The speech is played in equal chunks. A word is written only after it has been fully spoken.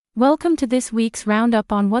Welcome to this week's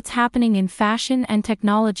roundup on what's happening in fashion and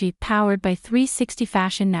technology powered by 360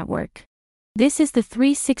 Fashion Network. This is the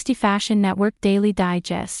 360 Fashion Network Daily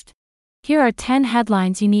Digest. Here are 10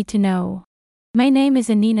 headlines you need to know. My name is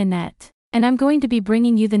Anina Net, and I'm going to be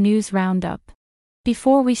bringing you the news roundup.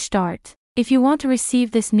 Before we start, if you want to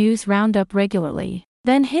receive this news roundup regularly,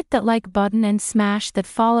 then hit that like button and smash that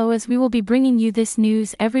follow, as we will be bringing you this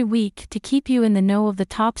news every week to keep you in the know of the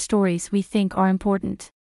top stories we think are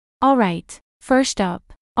important. Alright, first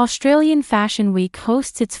up, Australian Fashion Week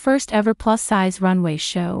hosts its first ever plus-size runway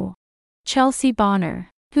show. Chelsea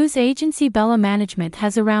Bonner, whose agency Bella Management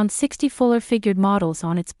has around 60 fuller-figured models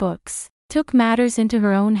on its books, took matters into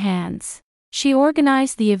her own hands. She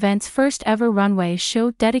organized the event's first ever runway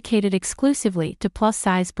show dedicated exclusively to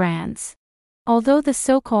plus-size brands. Although the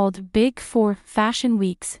so-called Big Four fashion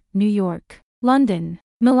weeks, New York, London,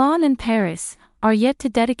 Milan and Paris, are yet to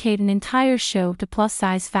dedicate an entire show to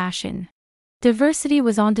plus-size fashion, diversity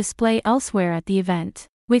was on display elsewhere at the event,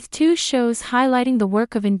 with 2 shows highlighting the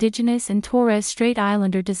work of Indigenous and Torres Strait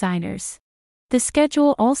Islander designers. The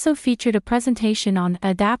schedule also featured a presentation on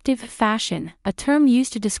adaptive fashion, a term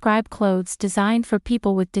used to describe clothes designed for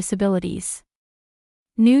people with disabilities.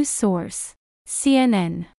 News source: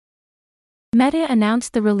 CNN. Meta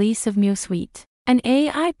announced the release of MyoSuite, an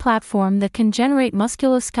AI platform that can generate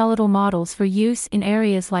musculoskeletal models for use in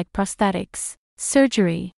areas like prosthetics,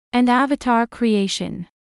 surgery, and avatar creation.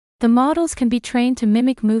 The models can be trained to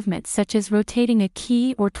mimic movements such as rotating a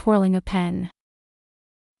key or twirling a pen.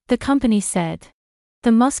 The company said the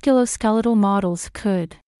musculoskeletal models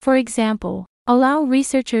could, for example, allow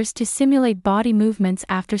researchers to simulate body movements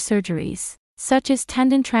after surgeries, such as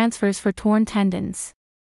tendon transfers for torn tendons.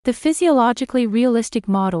 The physiologically realistic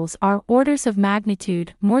models are orders of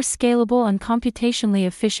magnitude more scalable and computationally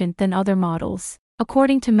efficient than other models,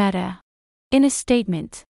 according to Meta. In a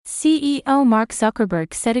statement, CEO Mark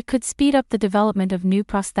Zuckerberg said it could speed up the development of new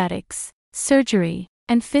prosthetics, surgery,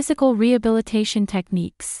 and physical rehabilitation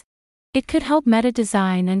techniques. It could help Meta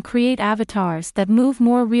design and create avatars that move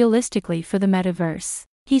more realistically for the metaverse,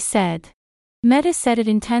 he said. Meta said it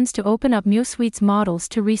intends to open up MyoSuite's models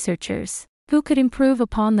to researchers, who could improve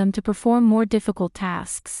upon them to perform more difficult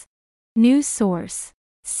tasks. News source: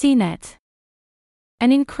 CNET.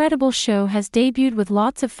 An incredible show has debuted with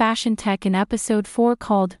lots of fashion tech in episode 4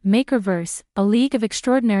 called Makerverse, a League of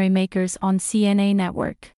Extraordinary Makers on CNA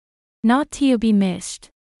Network. Not to be missed.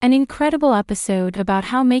 An incredible episode about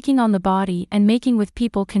how making on the body and making with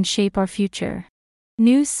people can shape our future.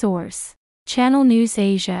 News source: Channel News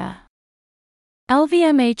Asia.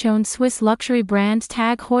 LVMH-owned Swiss luxury brand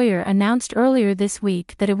TAG Heuer announced earlier this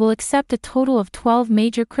week that it will accept a total of 12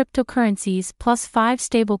 major cryptocurrencies plus 5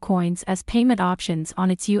 stablecoins as payment options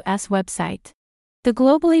on its US website. The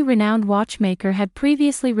globally renowned watchmaker had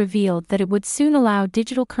previously revealed that it would soon allow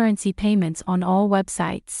digital currency payments on all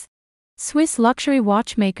websites. Swiss luxury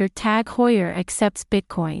watchmaker TAG Heuer accepts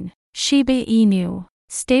Bitcoin, Shiba Inu,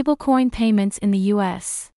 stablecoin payments in the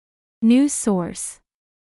US. News source: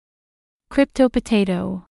 Crypto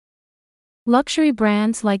Potato. Luxury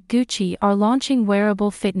brands like Gucci are launching wearable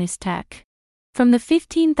fitness tech. From the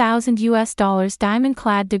 $15,000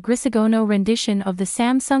 diamond-clad De Grisagono rendition of the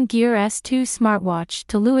Samsung Gear S2 smartwatch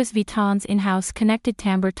to Louis Vuitton's in-house connected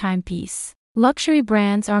timbre timepiece, luxury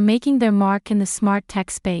brands are making their mark in the smart tech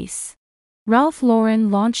space. Ralph Lauren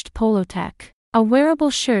launched Polotech, a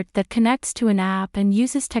wearable shirt that connects to an app and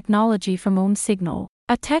uses technology from OmSignal,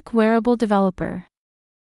 a tech wearable developer.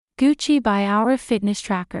 Gucci by Our Fitness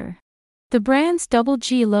Tracker. The brand's double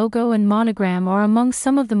G logo and monogram are among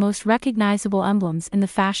some of the most recognizable emblems in the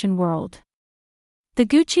fashion world. The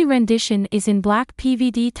Gucci rendition is in black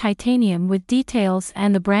PVD titanium with details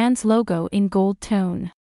and the brand's logo in gold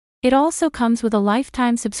tone. It also comes with a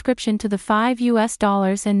lifetime subscription to the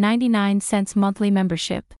 $5.99 monthly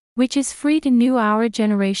membership, which is free to new Our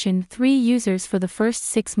Generation 3 users for the first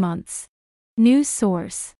 6 months. News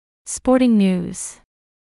source: Sporting News.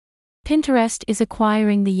 Pinterest is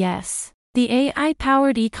acquiring the Yes, the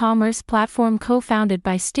AI-powered e-commerce platform co-founded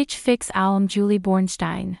by Stitch Fix alum Julie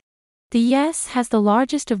Bornstein. The Yes has the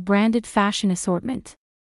largest of branded fashion assortment.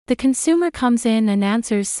 The consumer comes in and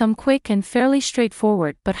answers some quick and fairly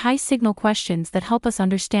straightforward but high-signal questions that help us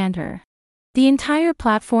understand her. The entire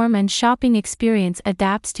platform and shopping experience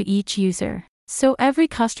adapts to each user, so every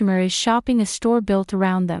customer is shopping a store built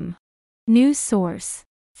around them. News source: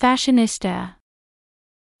 Fashionista.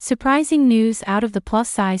 Surprising news out of the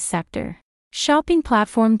plus-size sector. Shopping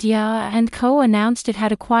platform Dia & Co announced it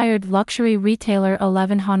had acquired luxury retailer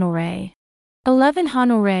 11 Honoré. 11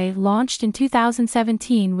 Heuer launched in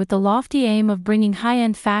 2017 with the lofty aim of bringing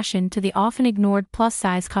high-end fashion to the often ignored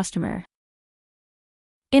plus-size customer.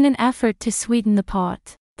 In an effort to sweeten the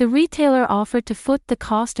pot, the retailer offered to foot the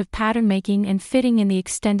cost of pattern making and fitting in the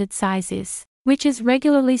extended sizes, which is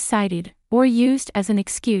regularly cited, or used as an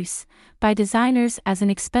excuse, by designers as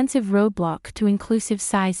an expensive roadblock to inclusive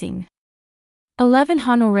sizing. 11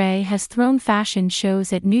 Heuer has thrown fashion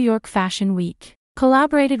shows at New York Fashion Week,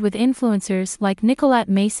 collaborated with influencers like Nicolette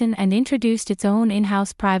Mason and introduced its own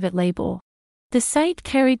in-house private label. The site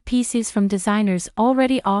carried pieces from designers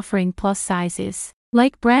already offering plus sizes,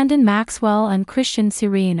 like Brandon Maxwell and Christian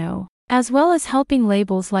Siriano, as well as helping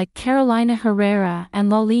labels like Carolina Herrera and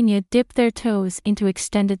La Linea dip their toes into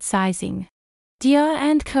extended sizing.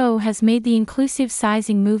 Dia & Co. has made the inclusive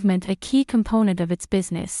sizing movement a key component of its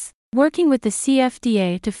business, working with the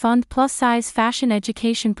CFDA to fund plus-size fashion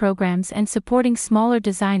education programs and supporting smaller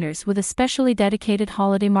designers with a specially dedicated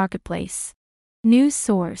holiday marketplace. News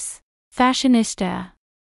source: Fashionista.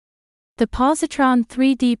 The Positron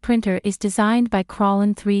 3D printer is designed by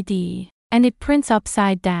Crawlin 3D, and it prints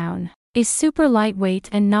upside down, is super lightweight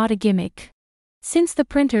and not a gimmick. Since the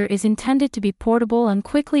printer is intended to be portable and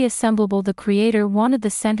quickly assemblable, the creator wanted the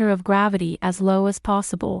center of gravity as low as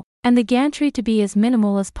possible, and the gantry to be as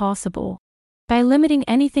minimal as possible, by limiting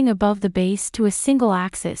anything above the base to a single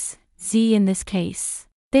axis, Z in this case.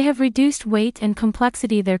 They have reduced weight and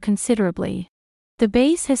complexity there considerably. The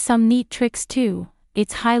base has some neat tricks too.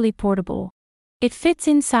 It's highly portable. It fits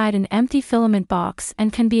inside an empty filament box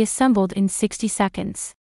and can be assembled in 60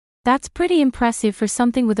 seconds. That's pretty impressive for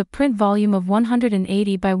something with a print volume of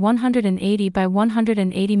 180 by 180 by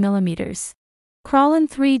 180 millimeters. Crawlin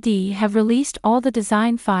 3D have released all the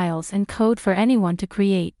design files and code for anyone to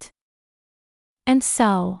create and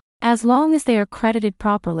sell, as long as they are credited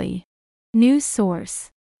properly. News source: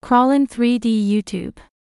 Crawlin 3D YouTube.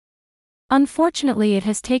 Unfortunately, it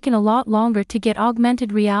has taken a lot longer to get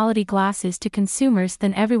augmented reality glasses to consumers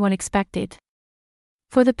than everyone expected.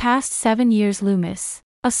 For the past 7 years, Loomis,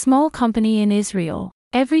 a small company in Israel,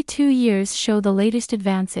 every 2 years show the latest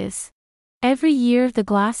advances. Every year the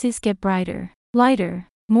glasses get brighter, lighter,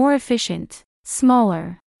 more efficient,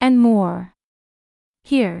 smaller, and more.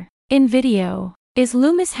 Here, in video, is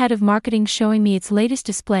Loomis head of marketing showing me its latest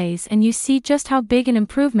displays, and you see just how big an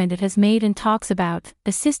improvement it has made, and talks about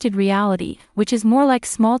assisted reality, which is more like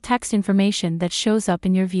small text information that shows up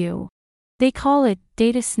in your view. They call it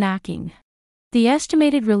data snacking. The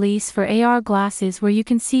estimated release for AR glasses, where you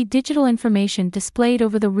can see digital information displayed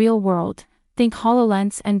over the real world, think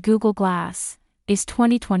HoloLens and Google Glass, is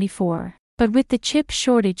 2024, but with the chip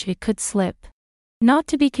shortage it could slip. Not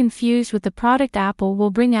to be confused with the product Apple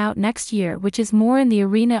will bring out next year, which is more in the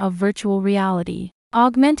arena of virtual reality.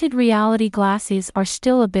 Augmented reality glasses are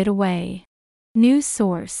still a bit away. News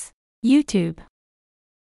source: YouTube.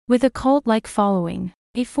 With a cult-like following,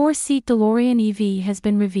 a 4-seat DeLorean EV has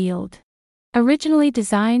been revealed. Originally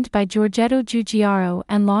designed by Giorgetto Giugiaro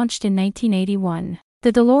and launched in 1981,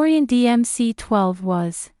 the DeLorean DMC-12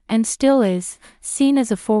 was, and still is, seen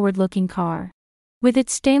as a forward-looking car. With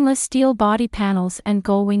its stainless steel body panels and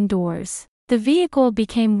gull-wing doors, the vehicle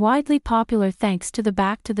became widely popular thanks to the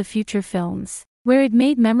Back to the Future films, where it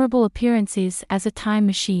made memorable appearances as a time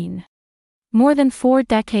machine. More than 4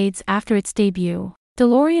 decades after its debut,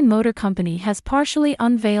 DeLorean Motor Company has partially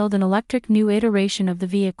unveiled an electric new iteration of the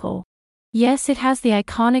vehicle. Yes, it has the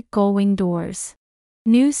iconic gull-wing doors.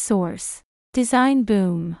 News source: Design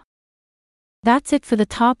Boom. That's it for the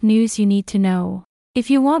top news you need to know. If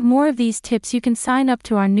you want more of these tips, you can sign up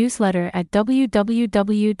to our newsletter at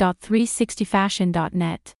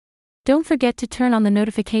www.360fashion.net. Don't forget to turn on the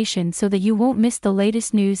notification so that you won't miss the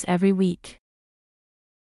latest news every week.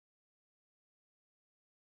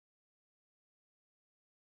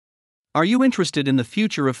 Are you interested in the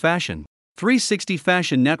future of fashion? 360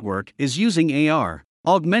 Fashion Network is using AR,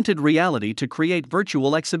 augmented reality, to create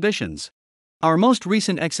virtual exhibitions. Our most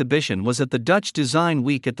recent exhibition was at the Dutch Design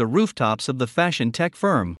Week at the rooftops of the fashion tech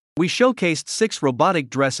firm. We showcased 6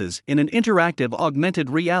 robotic dresses in an interactive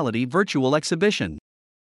augmented reality virtual exhibition.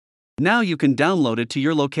 Now you can download it to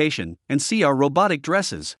your location and see our robotic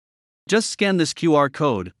dresses. Just scan this QR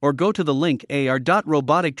code or go to the link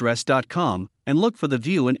ar.roboticdress.com and look for the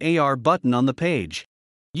View in AR button on the page.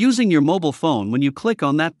 Using your mobile phone, when you click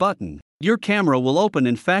on that button, your camera will open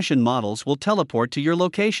and fashion models will teleport to your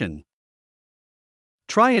location.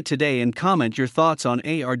 Try it today and comment your thoughts on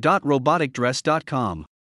ar.roboticdress.com.